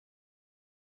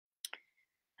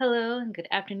Hello and good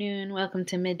afternoon. Welcome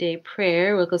to Midday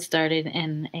Prayer. We'll get started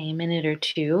in a minute or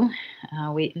two.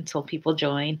 Wait until people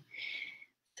join.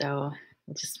 So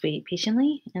we'll just wait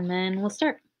patiently and then we'll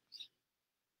start.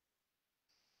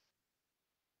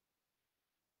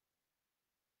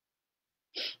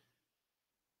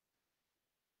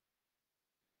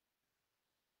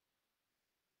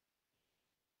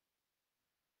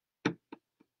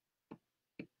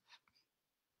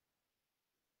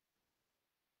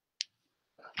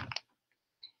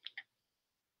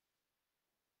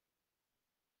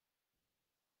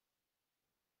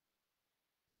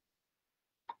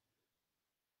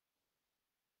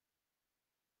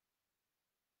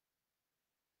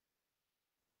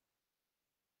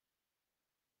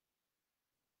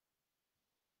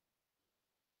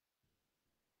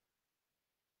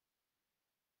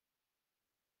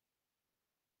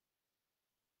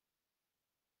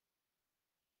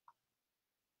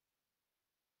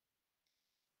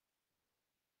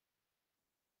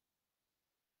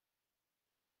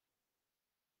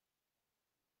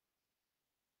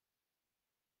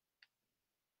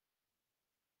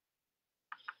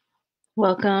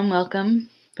 Welcome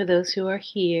for those who are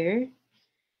here.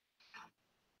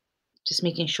 Just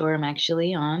making sure I'm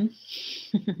actually on.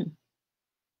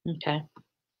 Okay.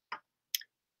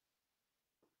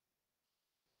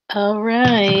 All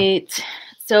right.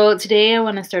 So today I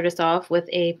want to start us off with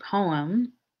a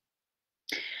poem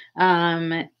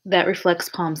that reflects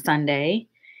Palm Sunday.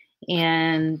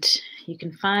 And you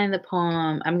can find the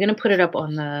poem. I'm going to put it up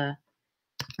um,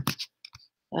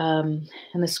 on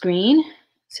the screen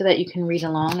so that you can read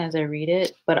along as I read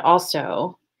it, but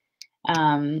also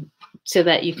um, so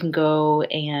that you can go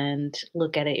and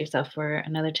look at it yourself for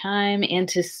another time and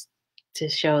to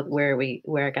show where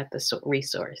I got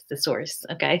the the source.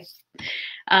 Okay.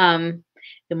 Um,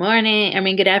 good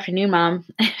morning. Good afternoon, Mom.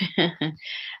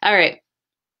 All right.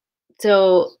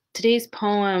 So today's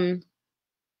poem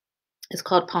is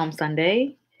called Palm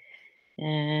Sunday,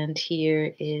 and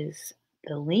here is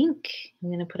the link. I'm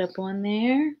going to put up one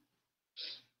there.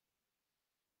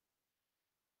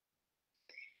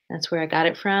 That's where I got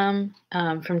it from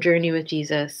Journey with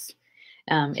Jesus.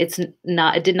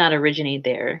 It did not originate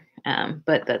there,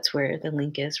 but that's where the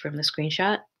link is from the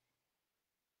screenshot.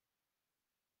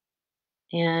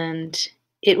 And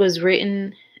it was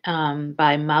written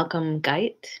by Malcolm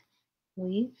Guite, I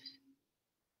believe.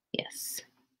 Yes.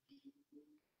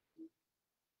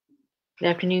 Good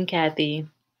afternoon, Kathy.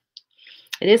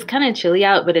 It is kind of chilly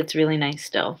out, but it's really nice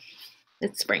still.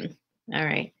 It's spring. All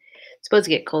right. It's supposed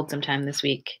to get cold sometime this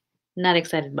week. Not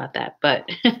excited about that, but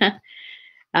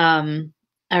um,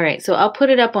 all right. So I'll put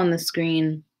it up on the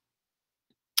screen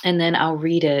and then I'll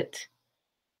read it.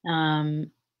 Um,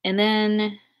 and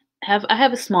then I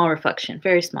have a small reflection,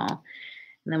 very small,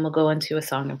 and then we'll go into a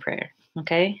song of prayer.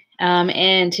 Okay.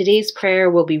 And today's prayer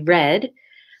will be read,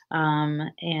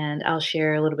 and I'll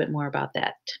share a little bit more about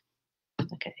that.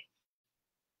 Okay.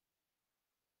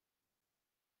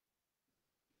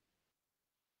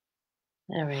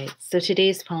 All right. So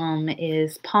today's poem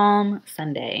is Palm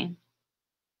Sunday.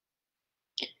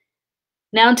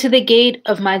 Now to the gate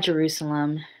of my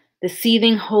Jerusalem, the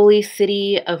seething holy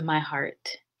city of my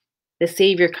heart, the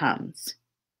Savior comes.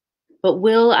 But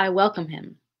will I welcome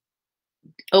him?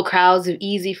 Oh, crowds of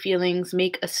easy feelings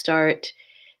make a start.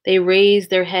 They raise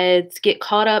their heads, get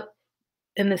caught up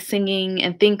in the singing,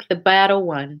 and think the battle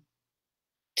won.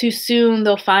 Too soon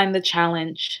they'll find the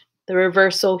challenge, the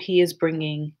reversal he is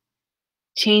bringing,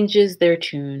 changes their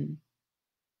tune.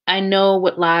 I know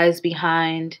what lies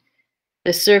behind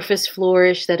the surface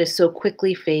flourish that is so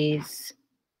quickly fades.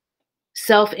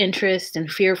 Self interest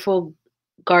and fearful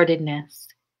guardedness,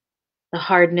 the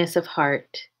hardness of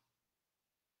heart,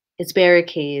 its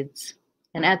barricades,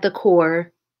 and at the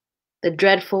core, the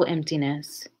dreadful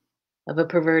emptiness of a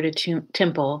perverted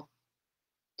temple.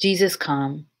 Jesus,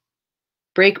 come,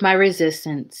 break my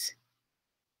resistance,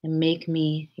 and make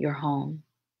me your home.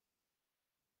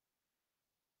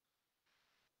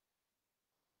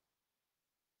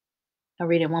 I'll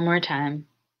read it one more time.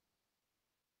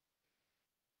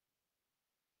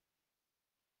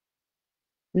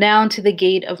 Now to the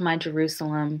gate of my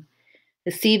Jerusalem,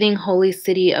 the seething holy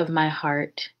city of my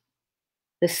heart,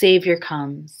 the Savior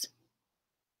comes.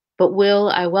 But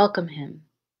will I welcome him?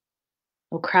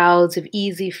 Oh, crowds of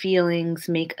easy feelings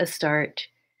make a start.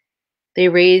 They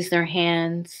raise their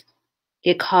hands,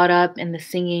 get caught up in the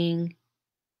singing,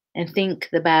 and think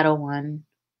the battle won.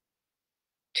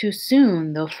 Too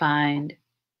soon they'll find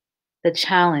the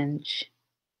challenge,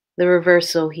 the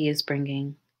reversal he is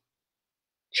bringing,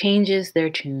 changes their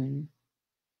tune.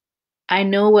 I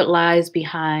know what lies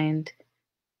behind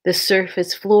the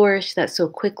surface flourish that so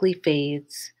quickly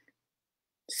fades,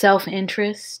 self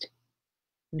interest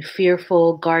and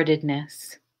fearful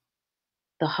guardedness,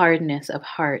 the hardness of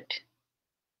heart,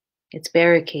 its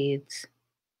barricades,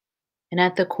 and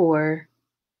at the core,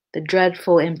 the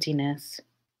dreadful emptiness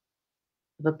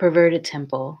of a perverted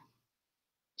temple.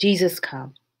 Jesus,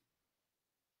 come,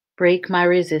 break my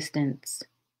resistance,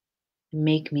 and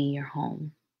make me your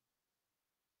home.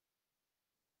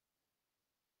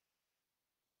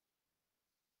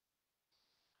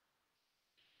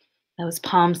 That was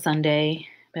Palm Sunday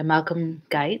by Malcolm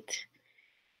Guite.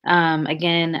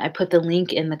 Again, I put the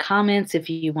link in the comments if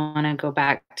you want to go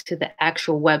back to the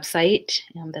actual website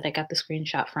that I got the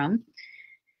screenshot from.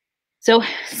 So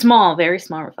small, very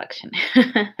small reflection.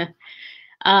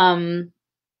 um,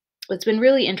 what's been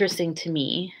really interesting to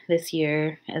me this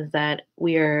year is that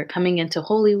we are coming into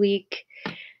Holy Week,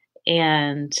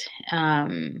 and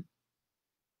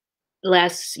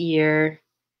last year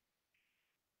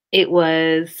it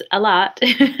was a lot.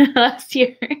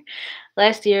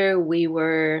 Last year we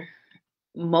were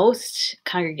most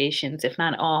congregations, if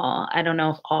not all, I don't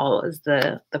know if all is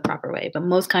the proper way, but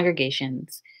most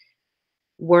congregations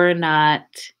were not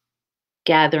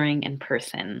gathering in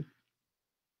person.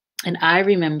 And I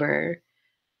remember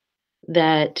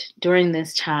that during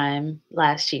this time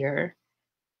last year,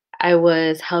 I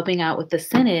was helping out with the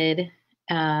Synod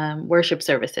worship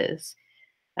services.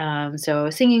 So I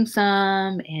was singing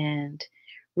some and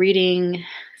reading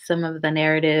some of the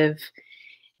narrative.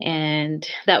 And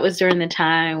that was during the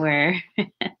time where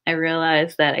I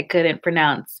realized that I couldn't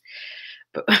pronounce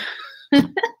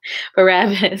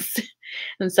Barabbas.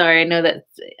 I'm sorry, I know that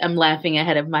I'm laughing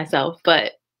ahead of myself,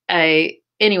 but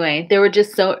anyway, there were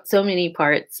just so many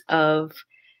parts of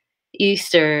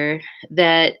Easter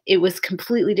that it was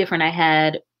completely different. I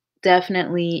had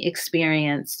definitely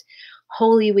experienced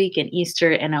Holy Week and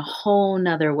Easter in a whole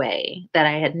nother way that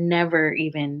I had never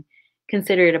even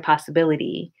considered a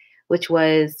possibility, which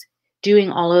was doing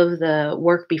all of the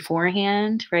work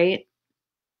beforehand, right?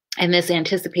 And this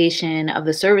anticipation of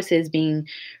the services being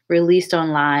released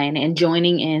online and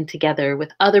joining in together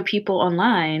with other people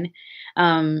online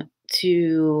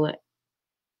to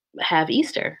have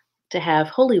Easter, to have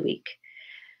Holy Week,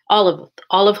 all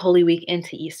of Holy Week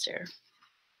into Easter.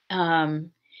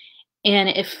 Um, and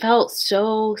it felt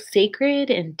so sacred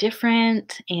and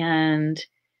different and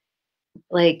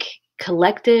like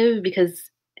collective, because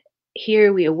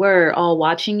here we were all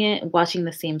watching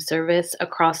the same service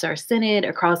across our synod,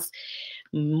 across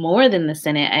more than the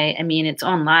synod. I mean, it's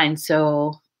online,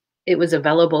 so it was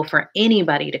available for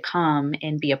anybody to come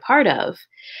and be a part of.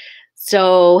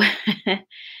 So,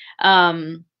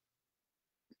 um,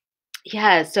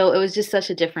 yeah, so it was just such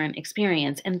a different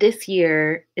experience. And this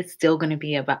year, it's still going to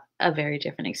be about a very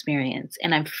different experience.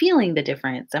 And I'm feeling the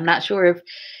difference. I'm not sure if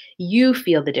you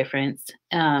feel the difference.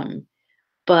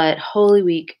 But Holy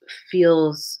Week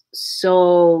feels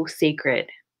so sacred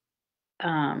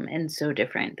and so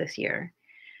different this year.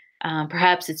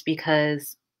 Perhaps it's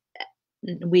because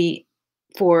we,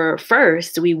 for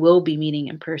first, we will be meeting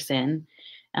in person.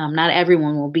 Not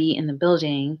everyone will be in the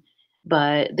building,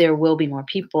 but there will be more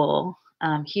people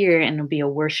here, and it'll be a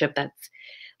worship that's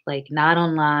like not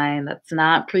online, that's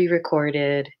not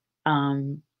pre-recorded,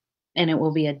 um, and it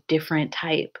will be a different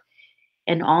type.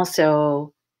 And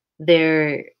also,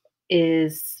 there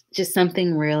is just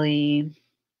something really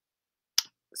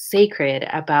sacred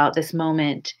about this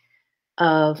moment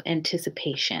of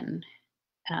anticipation.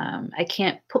 I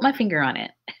can't put my finger on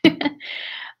it.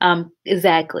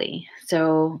 Exactly.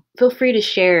 So feel free to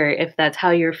share if that's how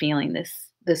you're feeling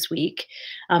this week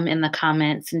in the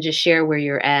comments, and just share where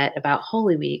you're at about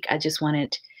Holy Week. I just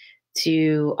wanted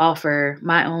to offer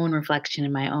my own reflection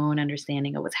and my own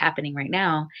understanding of what's happening right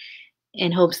now,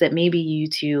 in hopes that maybe you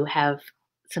too have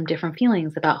some different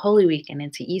feelings about Holy Week and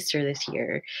into Easter this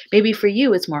year. Maybe for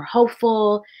you it's more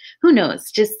hopeful. Who knows?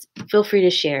 Just feel free to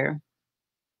share.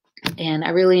 And I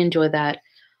really enjoyed that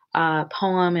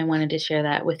poem and wanted to share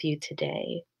that with you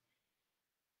today.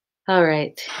 All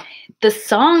right. The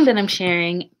song that I'm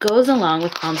sharing goes along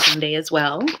with Palm Sunday as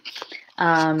well.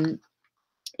 Um,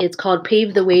 it's called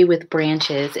Pave the Way with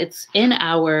Branches. It's in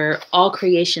our All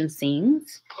Creation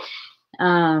Sings.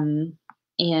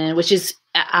 And which is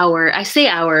I say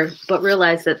our, but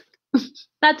realize that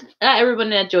not everyone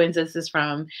that joins us is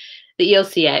from the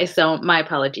ELCA, so my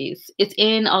apologies. It's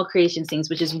in All Creation Sings,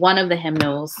 which is one of the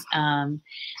hymnals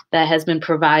that has been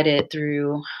provided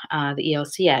through the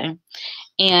ELCA.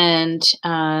 And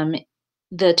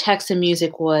the text and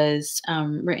music was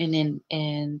written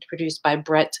and produced by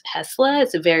Brett Hessla.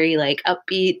 It's a very like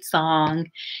upbeat song.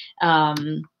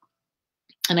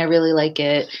 and I really like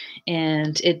it.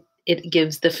 And it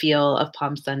gives the feel of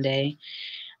Palm Sunday.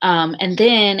 And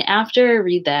then after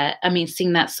I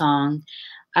sing that song,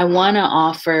 I want to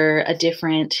offer a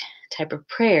different type of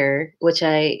prayer,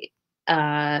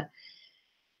 uh,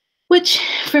 which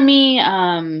for me,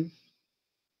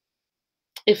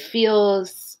 it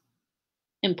feels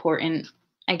important,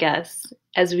 I guess,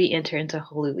 as we enter into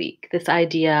Holy Week. This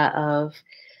idea of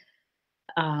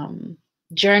um,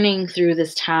 journeying through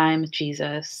this time with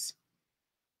Jesus,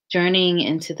 journeying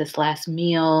into this last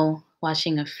meal,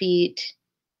 washing of feet,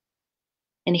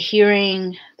 and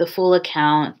hearing the full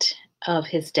account of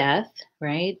his death,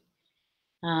 right?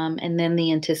 And then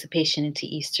the anticipation into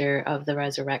Easter of the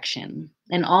resurrection,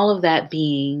 and all of that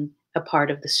being a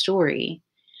part of the story,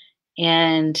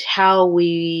 and how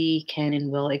we can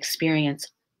and will experience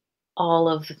all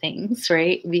of the things,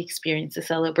 right? We experience the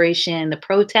celebration, the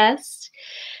protest,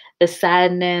 the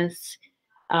sadness,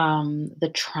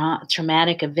 the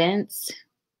traumatic events,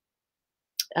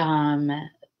 um,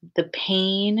 the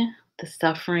pain, the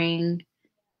suffering,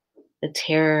 the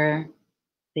terror,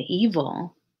 the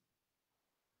evil.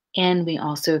 And we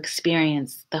also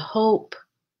experience the hope,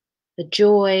 the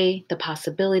joy, the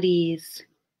possibilities.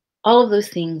 All of those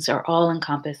things are all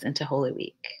encompassed into Holy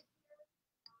Week.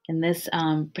 And this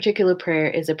particular prayer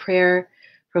is a prayer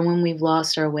from when we've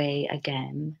lost our way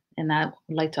again. And I would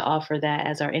like to offer that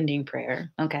as our ending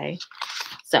prayer. Okay.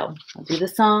 So I'll do the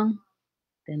song,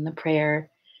 then the prayer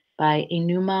by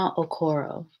Enuma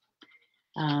Okoro,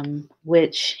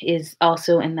 which is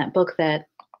also in that book that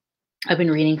I've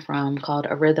been reading from called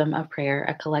A Rhythm of Prayer,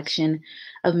 a collection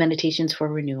of meditations for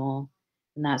renewal.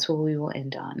 And that's what we will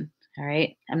end on. All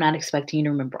right. I'm not expecting you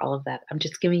to remember all of that. I'm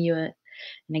just giving you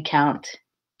an account,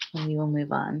 and we will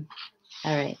move on.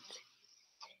 All right.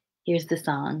 Here's the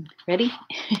song. Ready?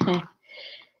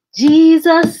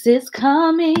 Jesus is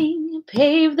coming,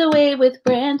 pave the way with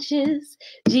branches.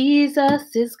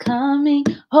 Jesus is coming,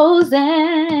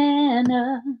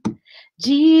 Hosanna.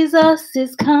 Jesus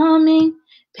is coming,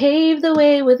 pave the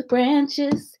way with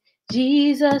branches.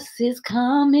 Jesus is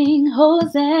coming,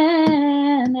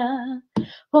 Hosanna.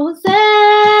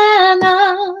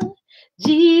 Hosanna.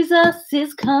 Jesus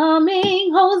is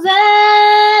coming,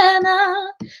 Hosanna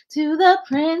to the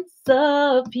Prince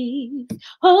of Peace.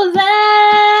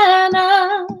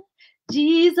 Hosanna.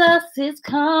 Jesus is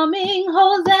coming,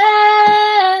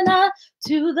 Hosanna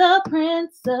to the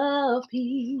Prince of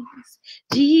Peace.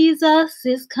 Jesus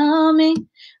is coming,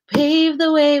 pave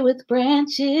the way with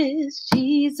branches.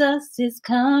 Jesus is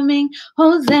coming,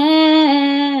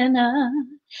 Hosanna.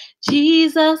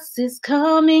 Jesus is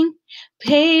coming,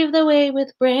 pave the way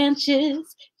with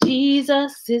branches.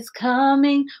 Jesus is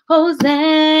coming,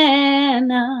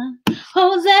 Hosanna.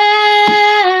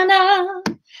 Hosanna.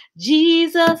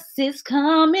 Jesus is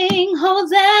coming,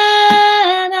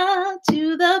 Hosanna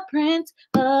to the Prince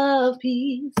of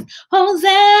Peace.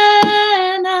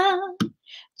 Hosanna.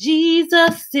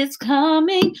 Jesus is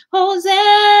coming,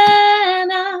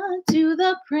 Hosanna to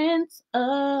the Prince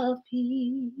of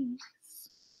Peace.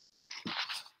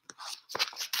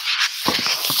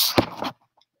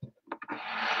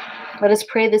 Let us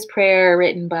pray this prayer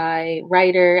written by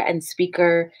writer and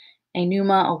speaker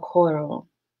Enuma Okoro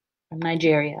from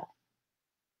Nigeria.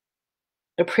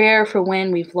 A prayer for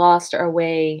when we've lost our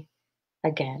way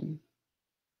again.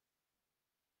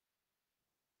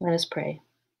 Let us pray.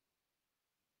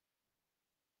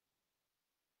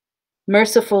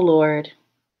 Merciful Lord,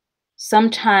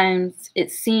 sometimes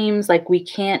it seems like we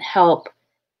can't help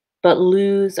but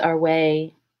lose our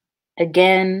way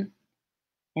again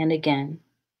and again.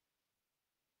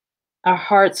 Our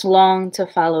hearts long to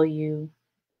follow you,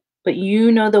 but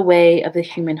you know the way of the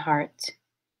human heart.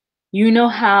 You know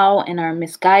how in our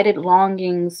misguided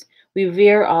longings we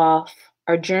veer off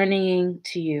our journeying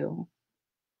to you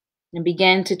and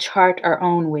begin to chart our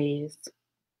own ways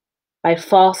by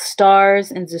false stars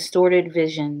and distorted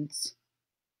visions.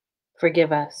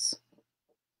 Forgive us.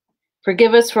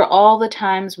 Forgive us for all the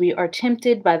times we are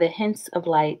tempted by the hints of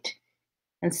light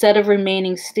instead of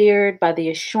remaining steered by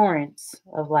the assurance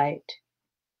of light.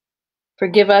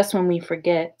 Forgive us when we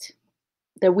forget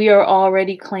that we are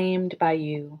already claimed by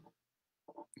you,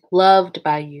 loved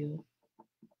by you,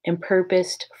 and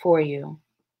purposed for you.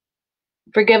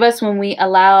 Forgive us when we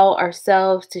allow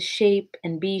ourselves to shape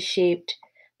and be shaped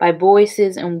by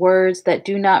voices and words that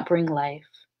do not bring life,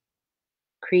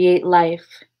 create life,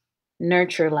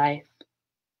 nurture life,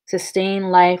 sustain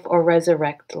life, or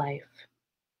resurrect life.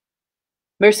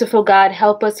 Merciful God,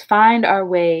 help us find our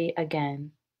way again.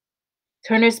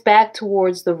 Turn us back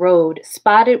towards the road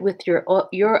spotted with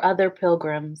your other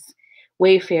pilgrims,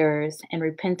 wayfarers, and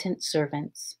repentant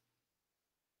servants.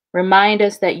 Remind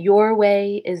us that your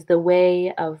way is the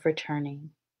way of returning.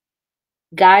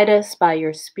 Guide us by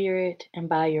your Spirit and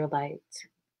by your light.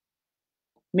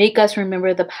 Make us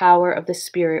remember the power of the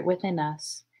Spirit within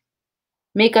us.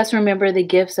 Make us remember the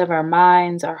gifts of our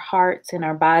minds, our hearts, and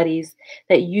our bodies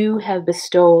that you have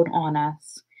bestowed on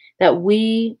us, that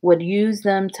we would use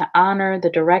them to honor the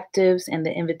directives and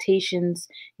the invitations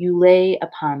you lay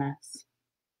upon us.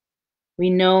 We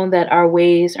know that our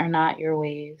ways are not your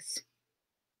ways,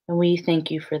 and we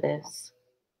thank you for this.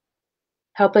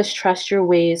 Help us trust your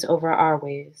ways over our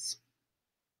ways.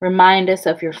 Remind us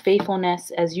of your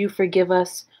faithfulness as you forgive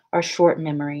us our short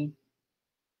memory.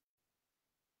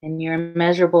 In your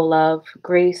immeasurable love,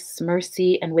 grace,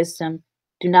 mercy, and wisdom,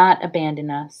 do not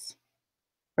abandon us,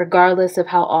 regardless of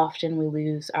how often we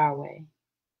lose our way.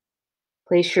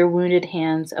 Place your wounded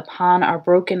hands upon our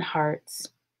broken hearts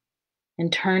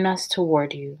and turn us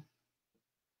toward you,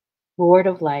 Lord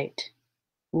of light,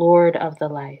 Lord of the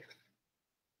life,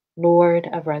 Lord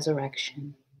of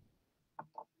resurrection.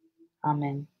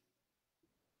 Amen.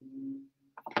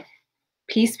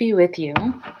 Peace be with you.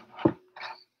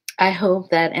 I hope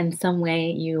that in some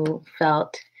way you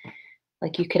felt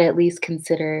like you could at least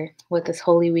consider what this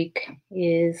Holy Week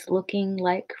is looking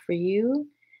like for you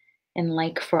and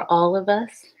like for all of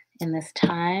us in this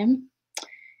time.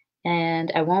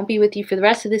 And I won't be with you for the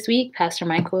rest of this week. Pastor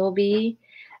Mike will be.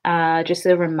 Just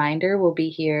a reminder, we'll be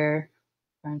here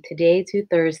from today to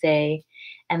Thursday.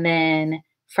 And then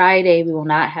Friday, we will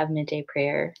not have midday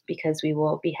prayer because we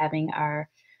will be having our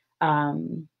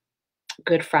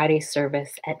Good Friday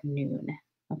service at noon.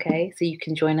 Okay, so you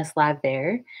can join us live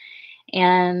there.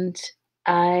 And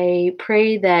I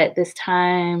pray that this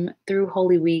time through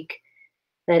Holy Week,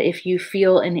 that if you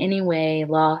feel in any way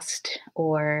lost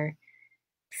or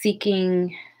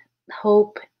seeking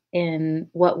hope in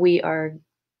what we are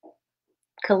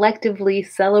collectively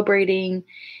celebrating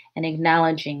and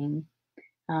acknowledging,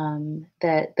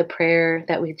 that the prayer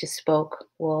that we just spoke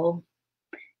will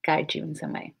guide you in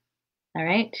some way. All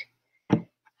right?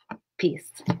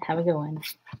 Peace. Have a good one.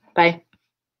 Bye.